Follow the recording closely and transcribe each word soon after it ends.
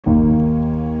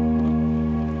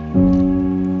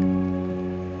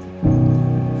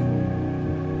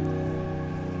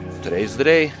Today's the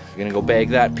day. We're gonna go bag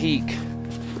that peak.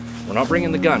 We're not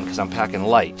bringing the gun because I'm packing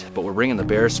light, but we're bringing the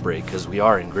bear spray because we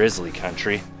are in grizzly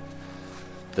country.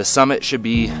 The summit should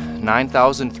be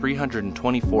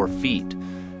 9,324 feet,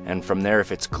 and from there,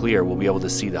 if it's clear, we'll be able to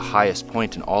see the highest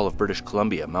point in all of British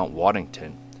Columbia, Mount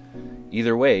Waddington.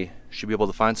 Either way, should be able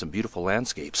to find some beautiful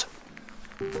landscapes.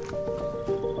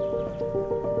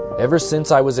 Ever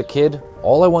since I was a kid,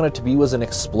 all I wanted to be was an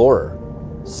explorer.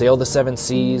 Sail the 7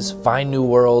 seas, find new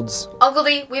worlds. Uncle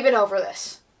D, we've been over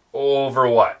this. Over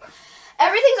what?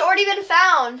 Everything's already been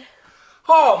found.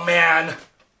 Oh, man!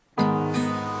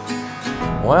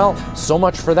 Well, so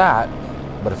much for that.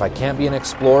 But if I can't be an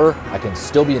explorer, I can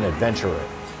still be an adventurer.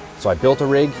 So I built a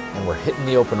rig and we're hitting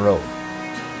the open road.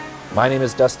 My name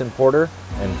is Dustin Porter,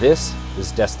 and this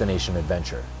is Destination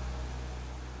Adventure.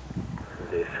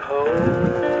 This whole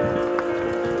memory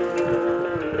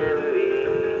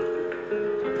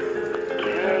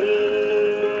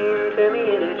came to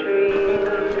me in a dream.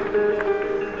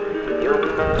 Your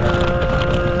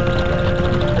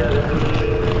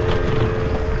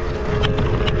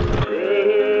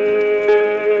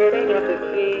sitting at the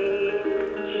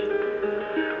beach,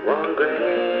 one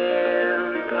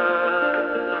grandpa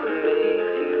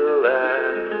makes you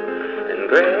laugh, and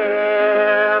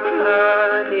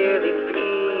grandma nearly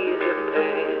sees your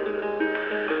pain.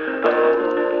 Oh.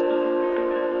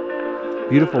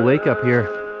 Beautiful lake up here.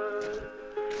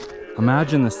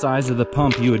 Imagine the size of the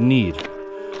pump you would need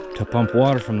to pump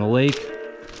water from the lake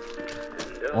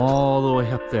all the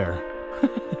way up there.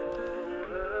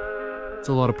 It's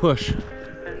a lot of push.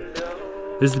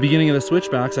 This is the beginning of the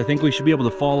switchbacks. I think we should be able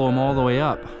to follow them all the way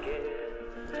up.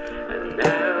 And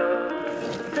now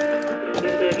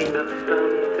you're thinking of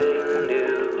something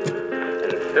new,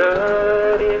 and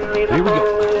suddenly the Here we go.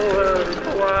 whole world is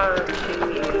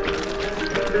watching you.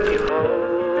 You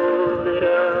hold it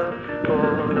up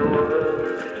for the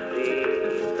world to see,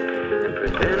 and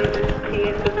present this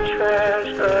piece of trash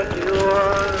like you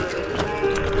want it to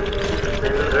be.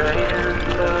 And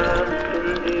grandpa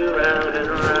spins you round and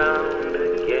round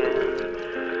again,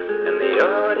 and the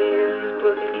audience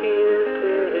puts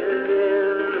kisses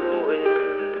in the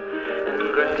wind, and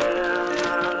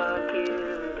grandma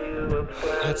gives you a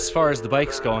plan. That's as far as the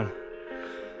bike's going.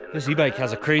 This e-bike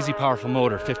has a crazy powerful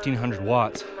motor, 1500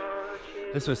 watts.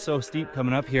 This was so steep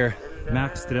coming up here,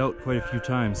 maxed it out quite a few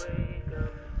times.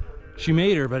 She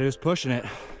made her, but it was pushing it.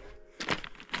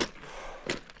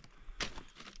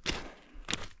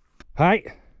 Hi,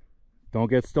 don't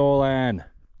get stolen.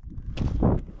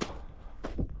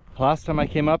 Last time I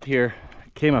came up here, I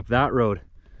came up that road.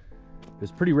 It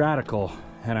was pretty radical,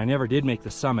 and I never did make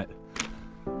the summit.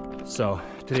 So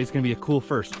today's gonna be a cool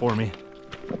first for me.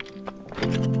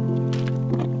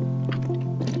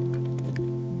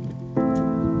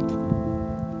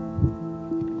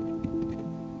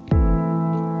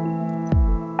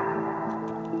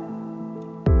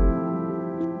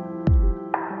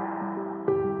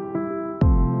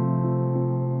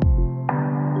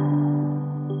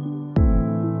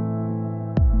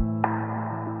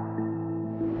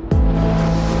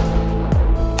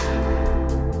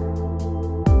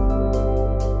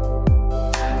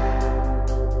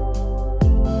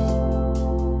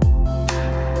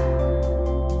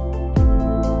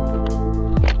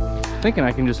 Thinking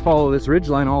I can just follow this ridge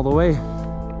line all the way.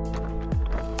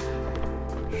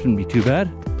 Shouldn't be too bad.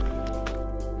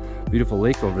 Beautiful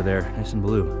lake over there, nice and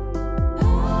blue.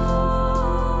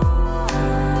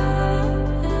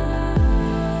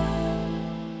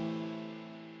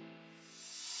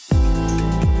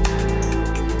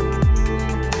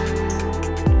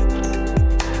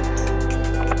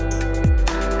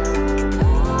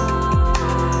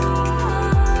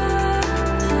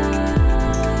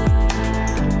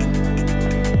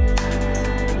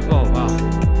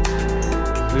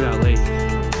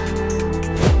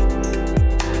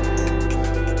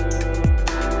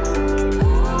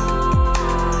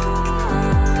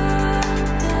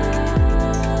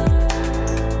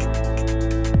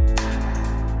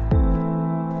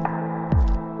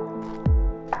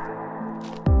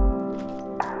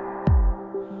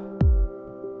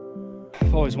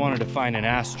 I've always wanted to find an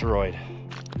asteroid.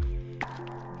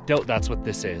 Doubt that's what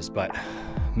this is, but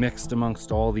mixed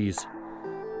amongst all these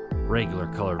regular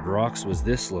colored rocks was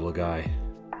this little guy.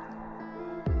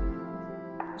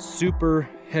 Super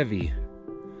heavy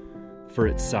for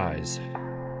its size.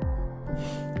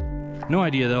 No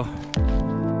idea though.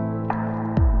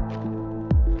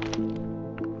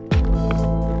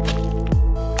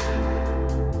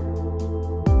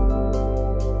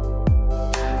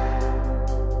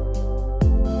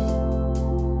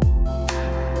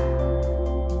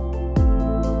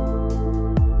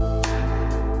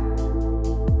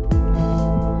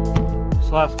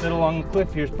 This last bit along the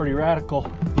cliff here is pretty radical.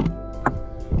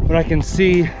 But I can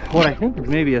see what I think is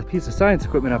maybe a piece of science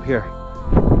equipment up here.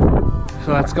 So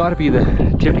that's got to be the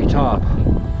tippy top.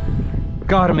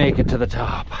 Gotta make it to the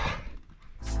top.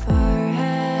 As far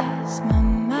as my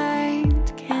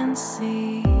mind can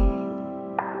see,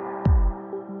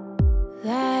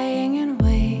 lying in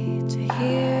wait to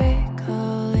hear it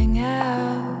calling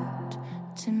out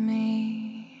to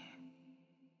me.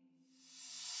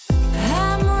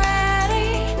 I'm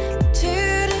ready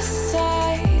to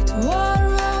decide what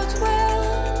road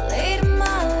will lead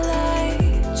my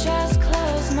life. Just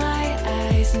close my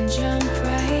eyes and jump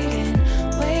right in.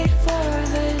 Wait for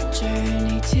the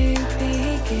journey to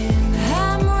begin.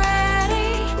 I'm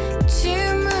ready to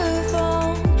move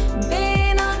on.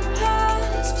 Been on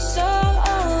pause for so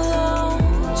long.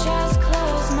 Just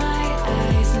close my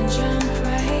eyes and jump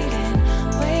right in.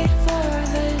 Wait for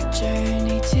the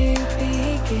journey to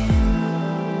begin.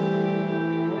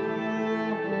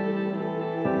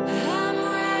 I'm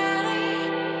ready.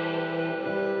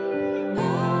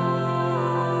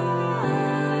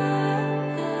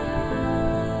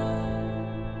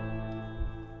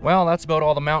 Well, that's about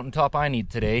all the mountaintop I need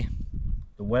today.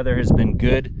 The weather has been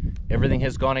good. Everything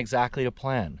has gone exactly to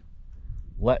plan.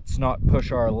 Let's not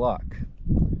push our luck.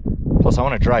 Plus, I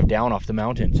want to drive down off the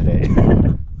mountain today.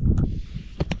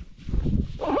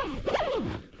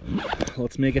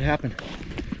 Let's make it happen.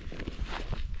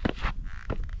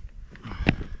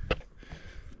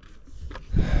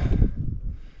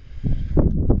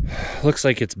 Looks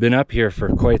like it's been up here for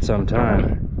quite some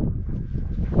time.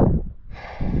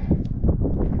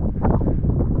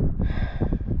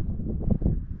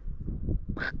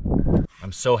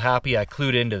 I'm so happy I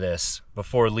clued into this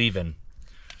before leaving.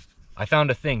 I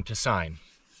found a thing to sign.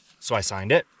 So I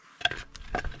signed it,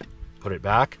 put it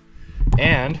back,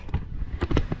 and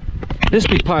this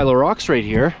big pile of rocks right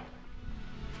here,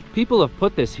 people have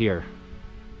put this here.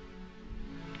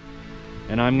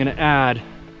 And I'm gonna add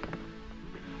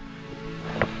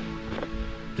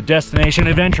the Destination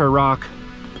Adventure rock.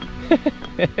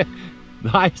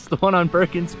 Nice, the one on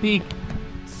Perkins Peak.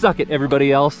 Suck it,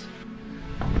 everybody else.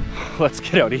 Let's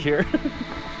get out of here.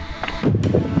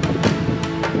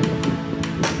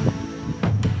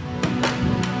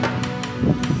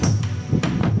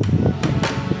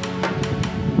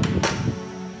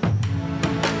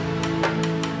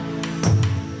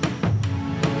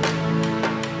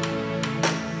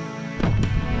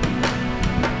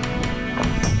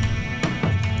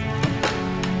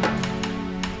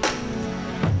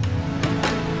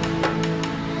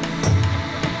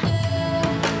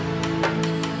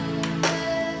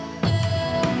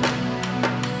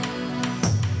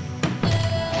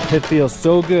 It feels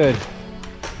so good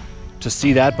To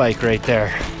see that bike right there.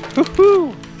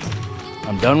 Woohoo!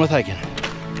 I'm done with hiking.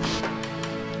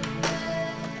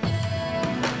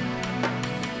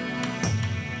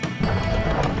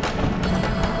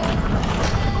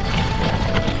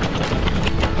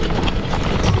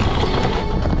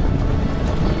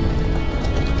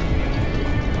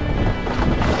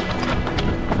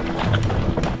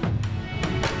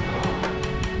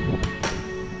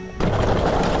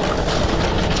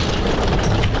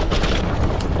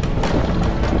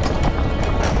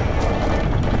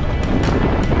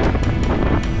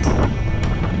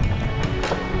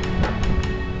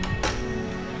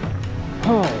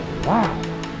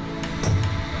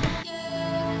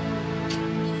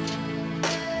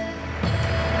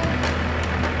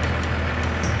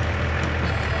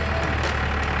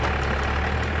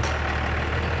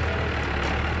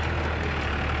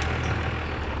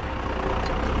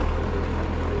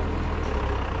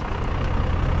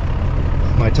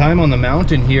 My time on the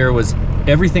mountain here was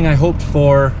everything I hoped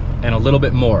for and a little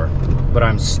bit more, but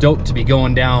I'm stoked to be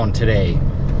going down today.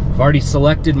 I've already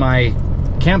selected my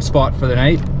camp spot for the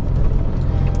night.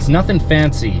 It's nothing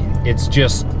fancy, it's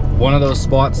just one of those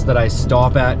spots that I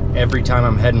stop at every time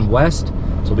I'm heading west,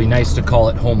 so it'll be nice to call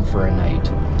it home for a night.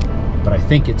 But I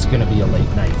think it's gonna be a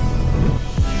late night.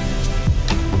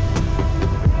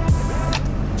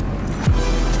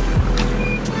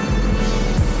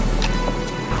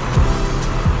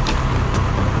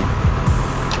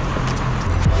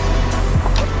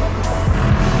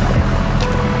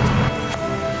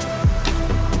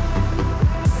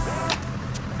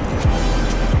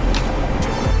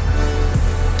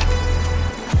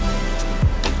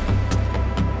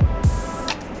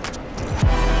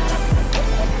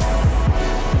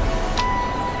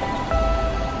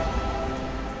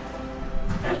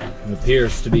 It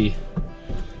appears to be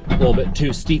a little bit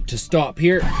too steep to stop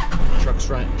here. Truck's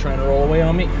trying to roll away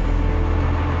on me.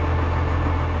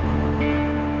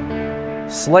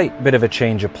 Slight bit of a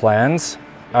change of plans.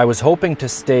 I was hoping to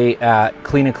stay at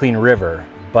Clean River,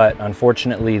 but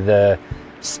unfortunately the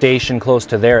station close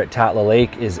to there at Tatla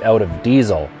Lake is out of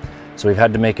diesel. So we've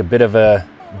had to make a bit of a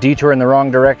detour in the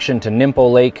wrong direction to Nimpo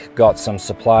Lake, got some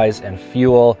supplies and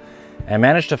fuel, and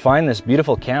managed to find this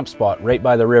beautiful camp spot right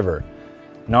by the river.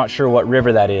 Not sure what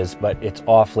river that is, but it's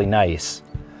awfully nice.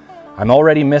 I'm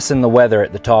already missing the weather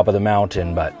at the top of the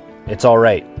mountain, but it's all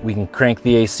right. We can crank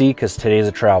the AC because today's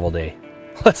a travel day.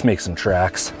 Let's make some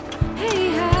tracks.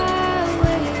 Hey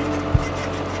highway,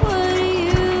 what do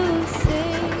you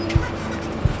say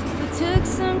if we took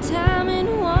some time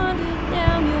and wandered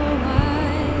down your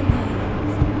wide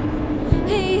lines?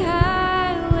 Hey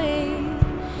highway,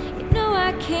 you know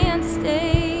I can't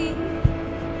stay,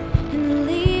 and the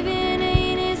leaving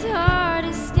ain't as hard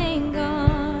as staying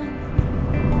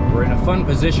gone. We're in a fun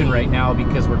position right now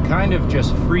because we're kind of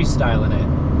just freestyling it.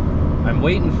 I'm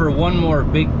waiting for one more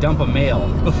big dump of mail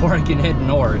before I can head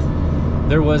north.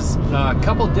 There was a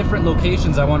couple different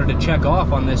locations I wanted to check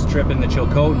off on this trip in the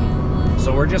Chilcotin.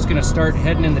 So we're just gonna start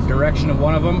heading in the direction of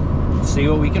one of them and see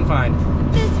what we can find.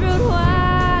 This road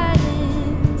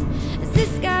widens as the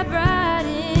sky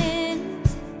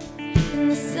brightens, and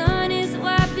the sun is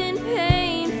wiping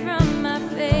pain from my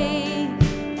face.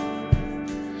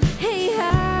 Hey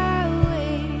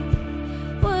highway,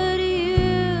 what do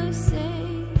you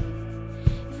say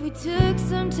if we took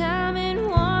some time and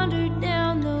wandered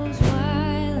down those white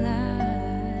lines?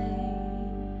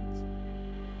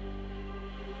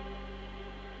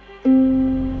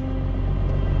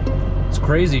 It's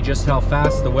crazy just how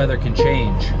fast the weather can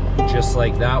change. Just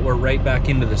like that, we're right back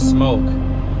into the smoke.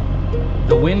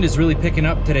 The wind is really picking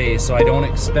up today, so I don't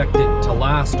expect it to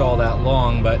last all that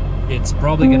long, but it's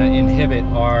probably gonna inhibit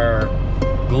our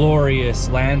glorious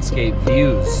landscape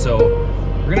views. So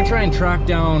we're gonna try and track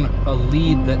down a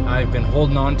lead that I've been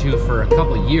holding on to for a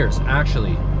couple of years,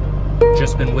 actually.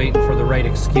 Just been waiting for the right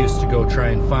excuse to go try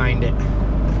and find it.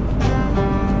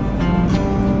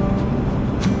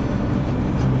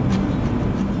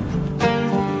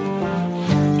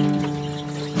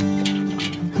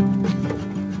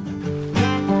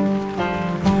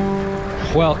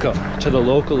 Welcome to the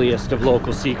localiest of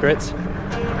local secrets,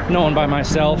 known by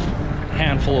myself, a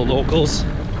handful of locals,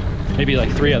 maybe like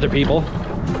 3 other people.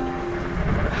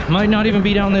 Might not even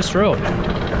be down this road,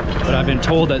 but I've been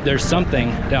told that there's something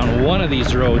down one of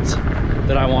these roads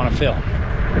that I want to film.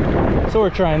 So we're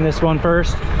trying this one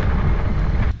first.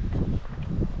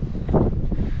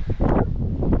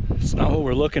 It's not what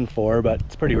we're looking for, but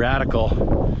it's pretty radical.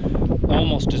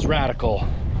 Almost as radical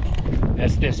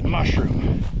as this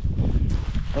mushroom.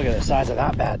 Look at the size of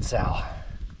that bad Sal.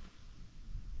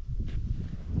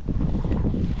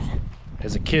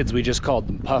 As a kids, we just called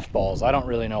them puffballs. I don't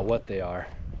really know what they are.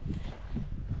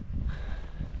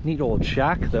 Neat old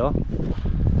shack though.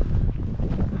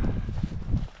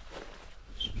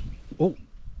 Oh,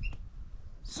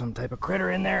 some type of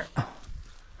critter in there.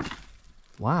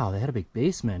 Wow, they had a big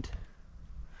basement.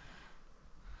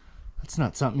 That's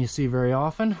not something you see very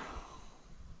often.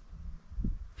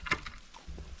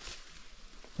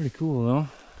 Pretty cool though.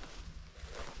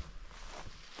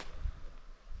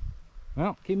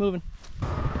 Well, keep moving.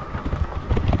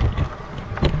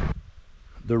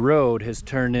 The road has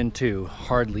turned into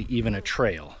hardly even a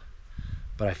trail,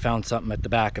 but I found something at the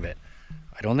back of it.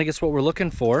 I don't think it's what we're looking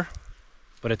for,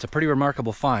 but it's a pretty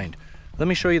remarkable find. Let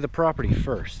me show you the property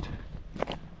first.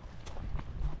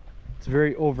 It's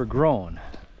very overgrown.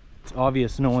 It's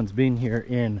obvious no one's been here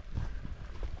in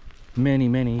many,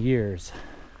 many years.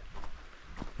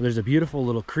 There's a beautiful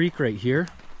little creek right here.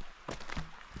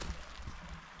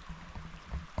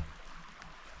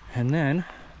 And then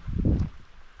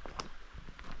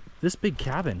this big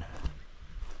cabin.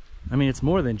 I mean, it's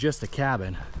more than just a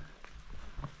cabin.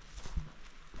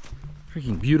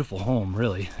 Freaking beautiful home,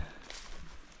 really.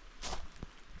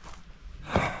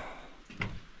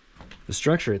 The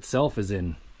structure itself is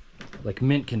in like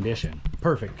mint condition,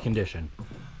 perfect condition.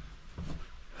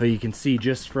 But you can see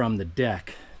just from the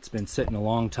deck, it's been sitting a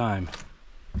long time.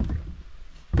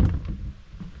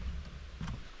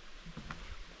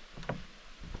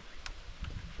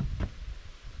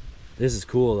 This is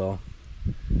cool though.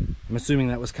 I'm assuming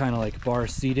that was kind of like bar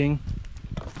seating.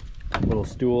 Little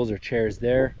stools or chairs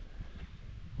there.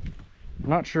 I'm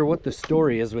not sure what the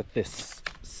story is with this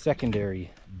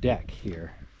secondary deck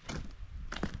here.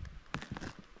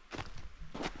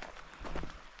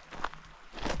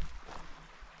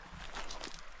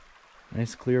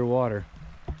 Nice clear water.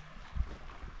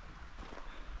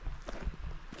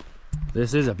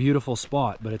 This is a beautiful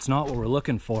spot, but it's not what we're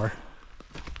looking for.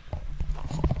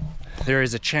 There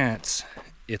is a chance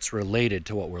it's related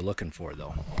to what we're looking for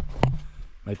though.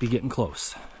 Might be getting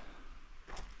close.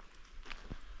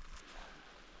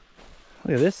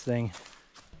 Look at this thing.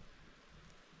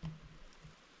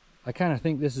 I kind of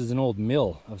think this is an old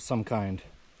mill of some kind.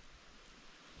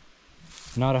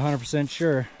 Not 100%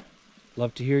 sure.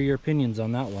 Love to hear your opinions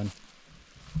on that one.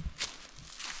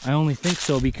 I only think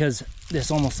so because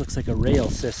this almost looks like a rail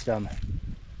system,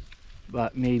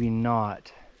 but maybe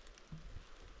not.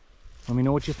 Let me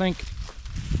know what you think.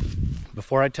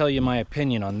 Before I tell you my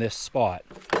opinion on this spot,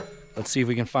 let's see if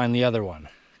we can find the other one,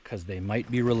 because they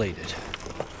might be related.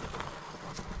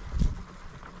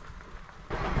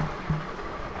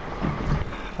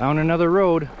 Found another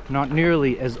road, not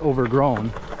nearly as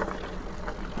overgrown.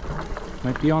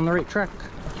 Might be on the right track.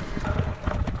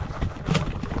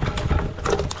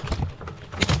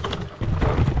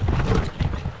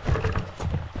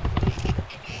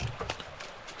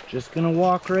 Just gonna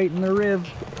walk right in the rib.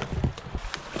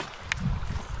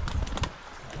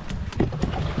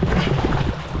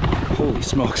 Holy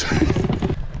smokes.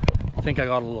 I think I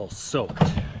got a little soaked.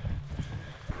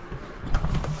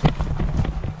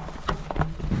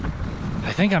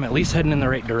 I think I'm at least heading in the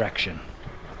right direction.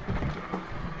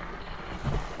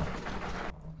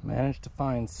 Managed to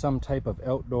find some type of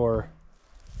outdoor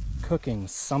cooking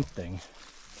something.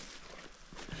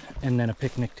 And then a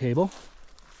picnic table.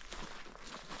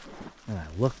 And I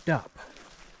looked up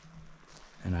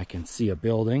and I can see a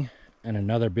building and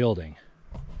another building.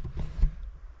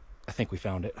 I think we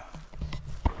found it.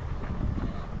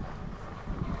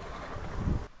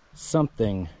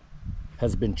 Something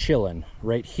has been chilling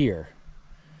right here.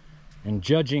 And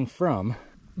judging from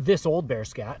this old bear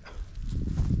scat,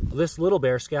 this little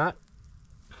bear scat,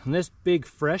 and this big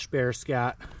fresh bear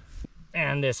scat,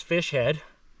 and this fish head,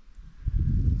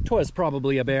 'twas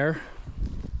probably a bear.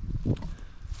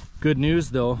 Good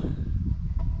news though,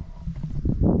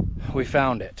 we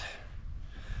found it.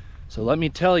 So let me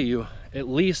tell you at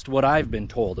least what I've been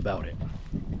told about it.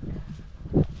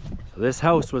 So this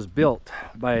house was built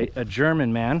by a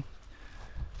German man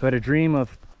who had a dream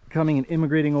of coming and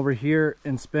immigrating over here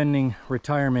and spending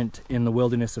retirement in the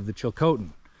wilderness of the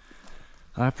Chilcotin.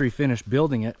 After he finished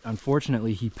building it,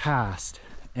 unfortunately he passed,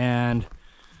 and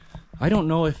I don't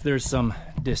know if there's some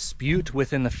dispute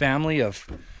within the family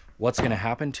of what's going to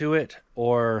happen to it,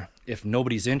 or if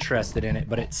nobody's interested in it,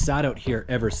 but it's sat out here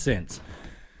ever since.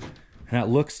 And that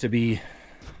looks to be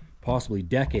possibly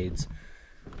decades.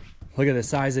 Look at the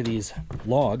size of these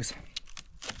logs.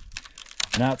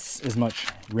 And that's as much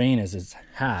rain as it's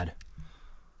had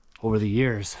over the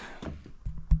years.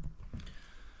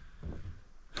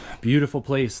 Beautiful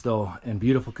place though, and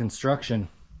beautiful construction.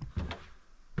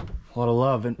 A lot of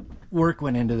love and work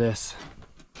went into this.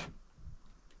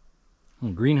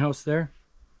 Greenhouse there.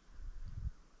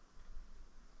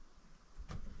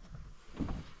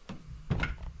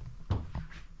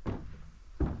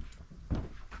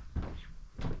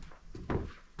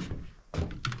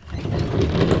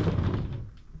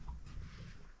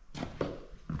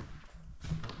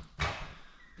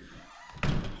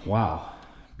 Wow,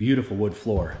 beautiful wood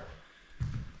floor.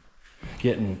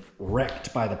 Getting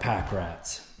wrecked by the pack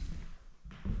rats.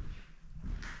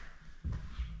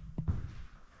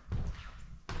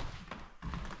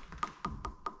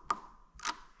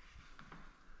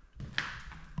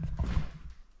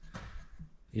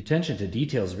 The attention to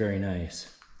detail is very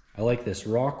nice. I like this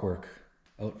rock work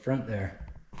out front there.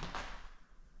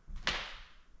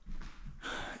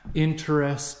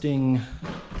 Interesting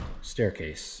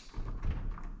staircase.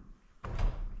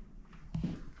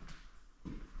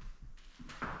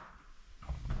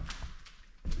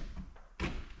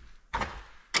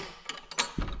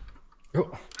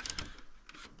 Oh,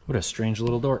 what a strange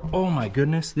little door. Oh my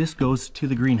goodness, this goes to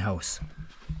the greenhouse.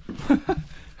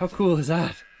 How cool is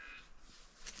that?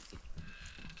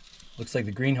 Looks like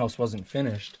the greenhouse wasn't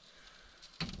finished.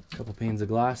 A couple panes of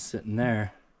glass sitting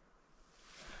there.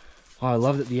 Oh, I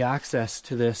love that the access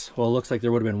to this, well, it looks like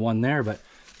there would have been one there, but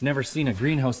never seen a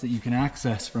greenhouse that you can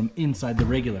access from inside the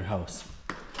regular house.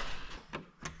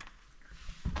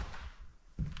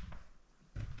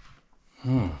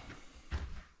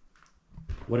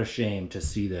 What a shame to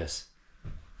see this.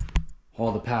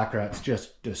 All the pack rats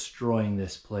just destroying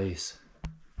this place.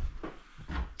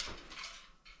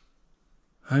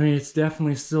 I mean, it's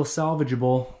definitely still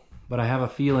salvageable, but I have a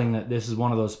feeling that this is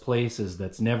one of those places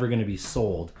that's never going to be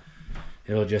sold.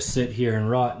 It'll just sit here and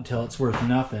rot until it's worth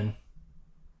nothing,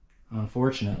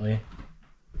 unfortunately.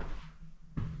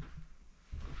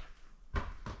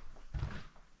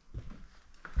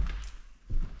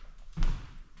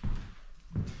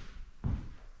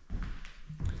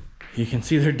 You can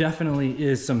see there definitely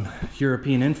is some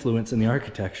European influence in the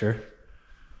architecture.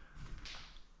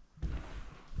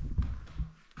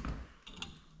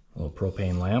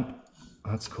 propane lamp.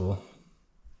 That's cool.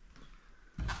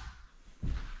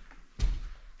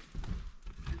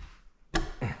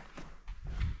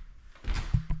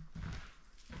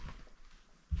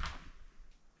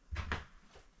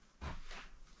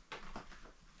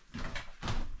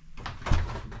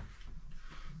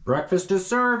 Breakfast is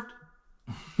served.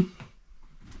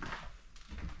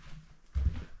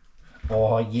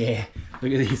 Oh yeah,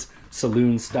 look at these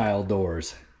saloon style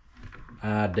doors.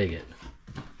 I dig it.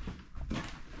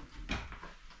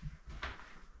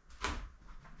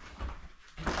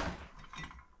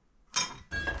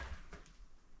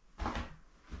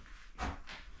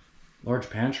 Large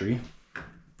pantry.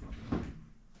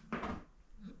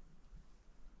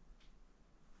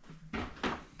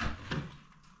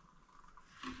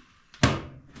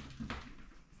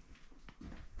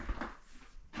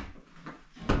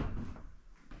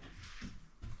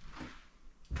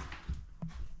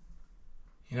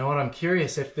 You know what, I'm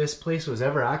curious if this place was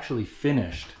ever actually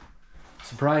finished.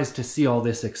 Surprised to see all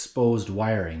this exposed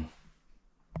wiring.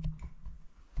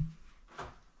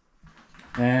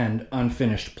 And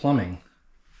unfinished plumbing.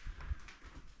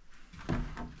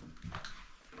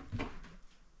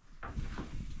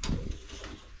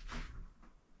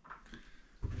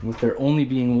 With there only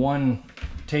being one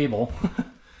table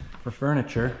for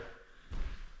furniture,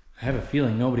 I have a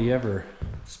feeling nobody ever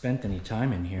spent any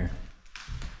time in here.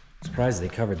 Surprised they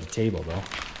covered the table though.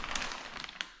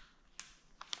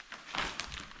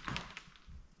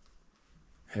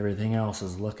 Everything else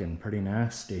is looking pretty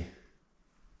nasty.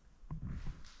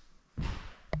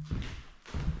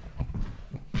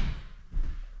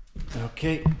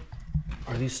 Okay,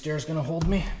 are these stairs gonna hold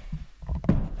me?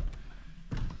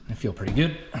 I feel pretty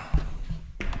good.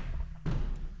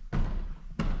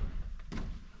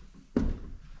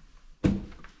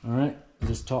 All right, is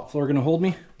this top floor gonna hold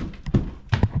me?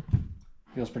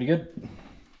 Feels pretty good.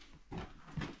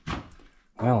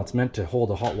 Well, it's meant to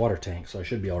hold a hot water tank, so I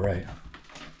should be all right.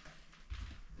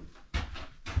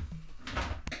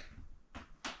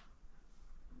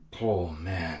 Oh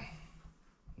man,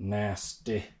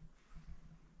 nasty.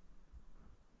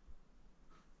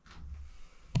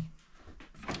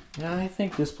 Yeah, I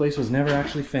think this place was never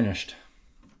actually finished.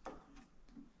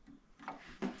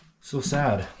 So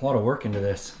sad, a lot of work into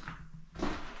this.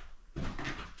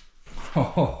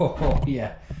 Oh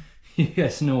yeah, you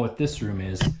guys know what this room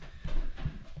is.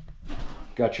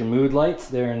 Got your mood lights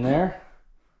there and there.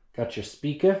 Got your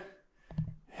speaker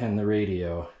and the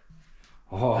radio.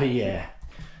 Oh yeah,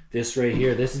 this right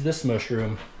here, this is the smush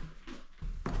room.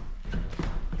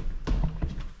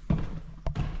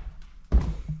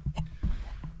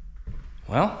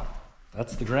 Well,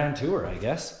 that's the grand tour, I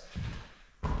guess.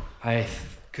 I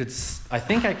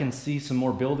think I can see some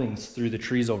more buildings through the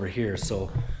trees over here,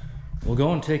 so we'll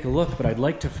go and take a look, but I'd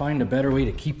like to find a better way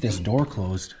to keep this door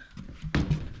closed.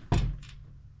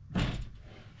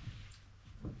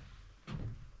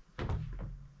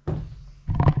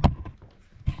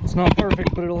 It's not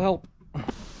perfect, but it'll help.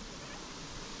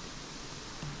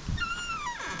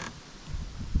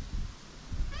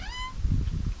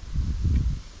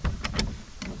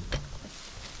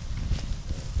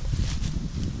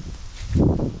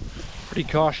 Pretty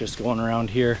cautious going around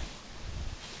here.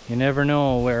 You never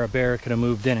know where a bear could have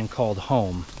moved in and called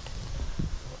home.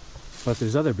 But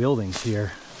there's other buildings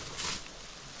here.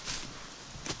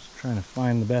 Just trying to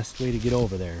find the best way to get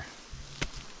over there.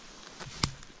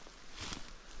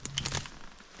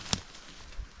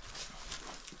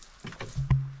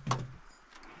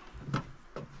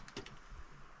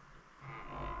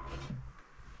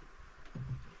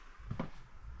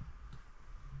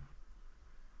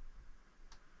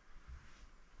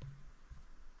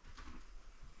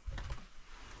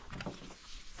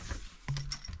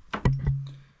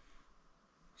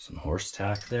 Some horse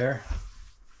tack there.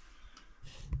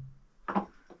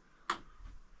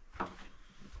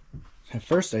 At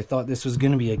first I thought this was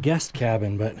going to be a guest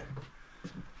cabin, but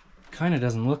kind of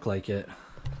doesn't look like it.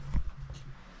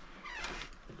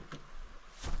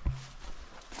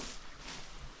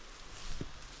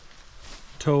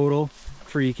 Total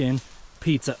freaking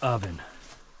pizza oven.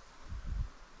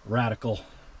 Radical.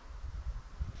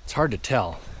 It's hard to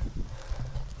tell.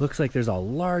 Looks like there's a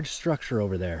large structure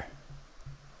over there.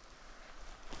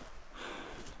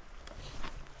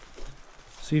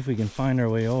 See if we can find our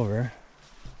way over.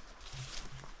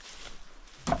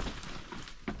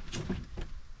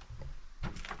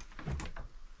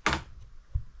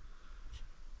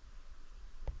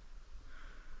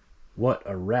 What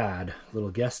a rad little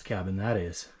guest cabin that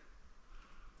is.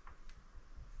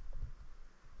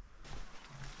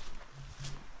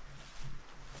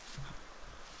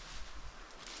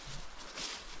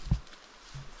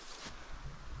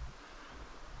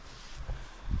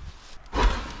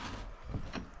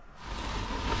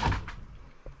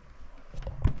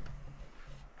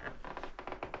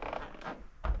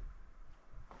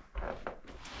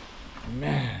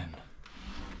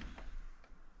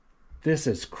 This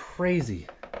is crazy.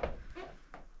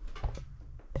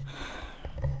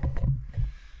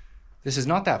 This is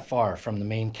not that far from the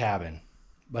main cabin,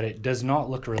 but it does not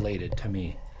look related to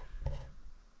me.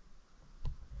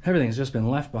 Everything's just been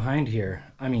left behind here.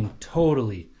 I mean,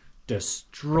 totally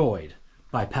destroyed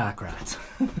by pack rats.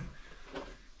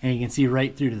 And you can see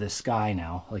right through to the sky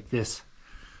now. Like, this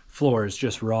floor is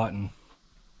just rotten.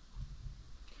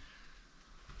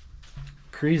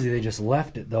 Crazy they just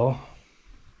left it though.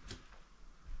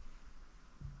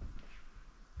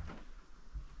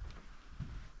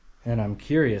 And I'm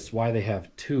curious why they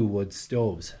have two wood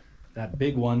stoves. That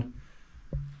big one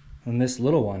and this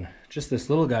little one. Just this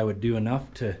little guy would do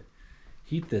enough to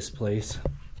heat this place.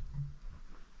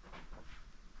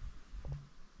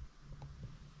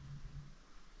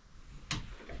 The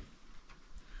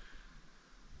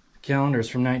calendar's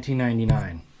from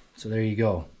 1999, so there you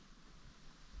go.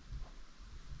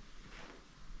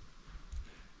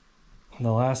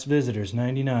 The last visitor's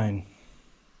 99.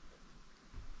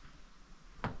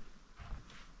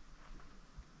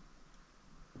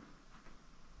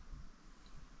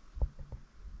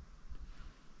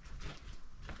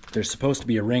 There's supposed to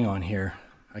be a ring on here.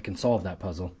 I can solve that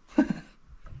puzzle.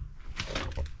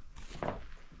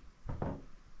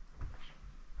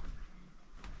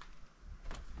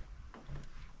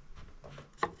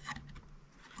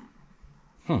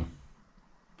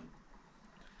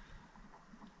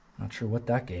 Not sure what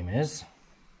that game is.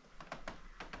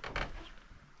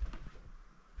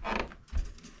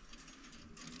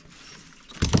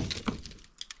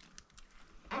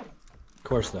 Of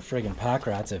course, the friggin' pack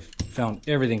rats have found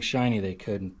everything shiny they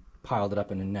could and piled it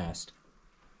up in a nest.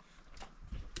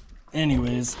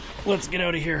 Anyways, let's get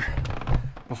out of here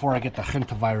before I get the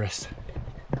hantavirus.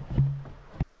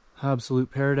 Absolute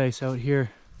paradise out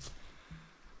here.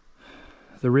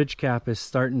 The ridge cap is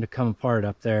starting to come apart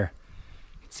up there.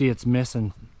 You can see it's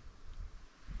missing.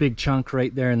 Big chunk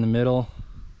right there in the middle.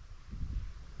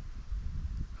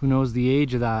 Who knows the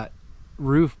age of that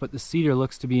roof, but the cedar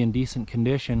looks to be in decent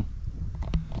condition.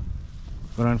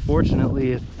 But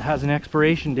unfortunately, it has an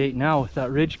expiration date now with that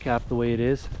ridge cap the way it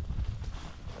is.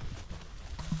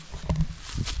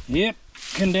 Yep,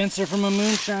 condenser from a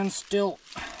moonshine still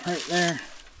right there.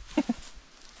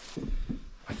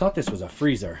 I thought this was a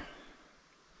freezer,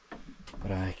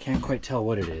 but I can't quite tell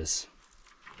what it is.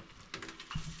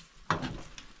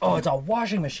 Oh, it's a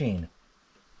washing machine.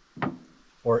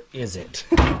 Or is it?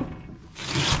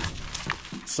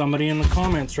 Somebody in the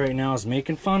comments right now is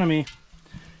making fun of me.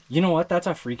 You know what? That's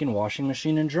a freaking washing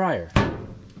machine and dryer.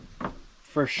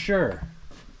 For sure.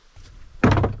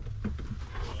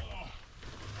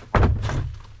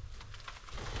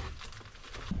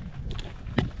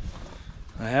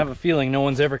 I have a feeling no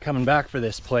one's ever coming back for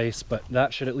this place, but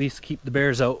that should at least keep the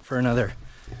bears out for another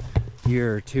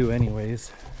year or two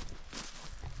anyways.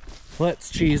 Let's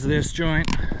cheese this joint.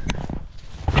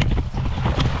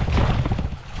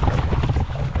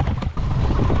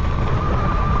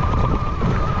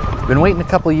 Been waiting a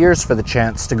couple of years for the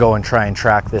chance to go and try and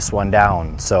track this one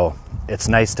down, so it's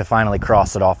nice to finally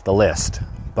cross it off the list.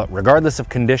 But regardless of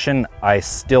condition, I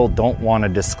still don't want to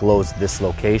disclose this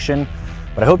location,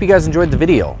 but I hope you guys enjoyed the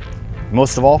video.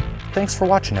 Most of all, thanks for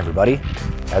watching, everybody.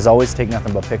 As always, take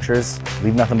nothing but pictures,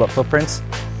 leave nothing but footprints,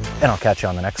 and I'll catch you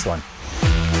on the next one.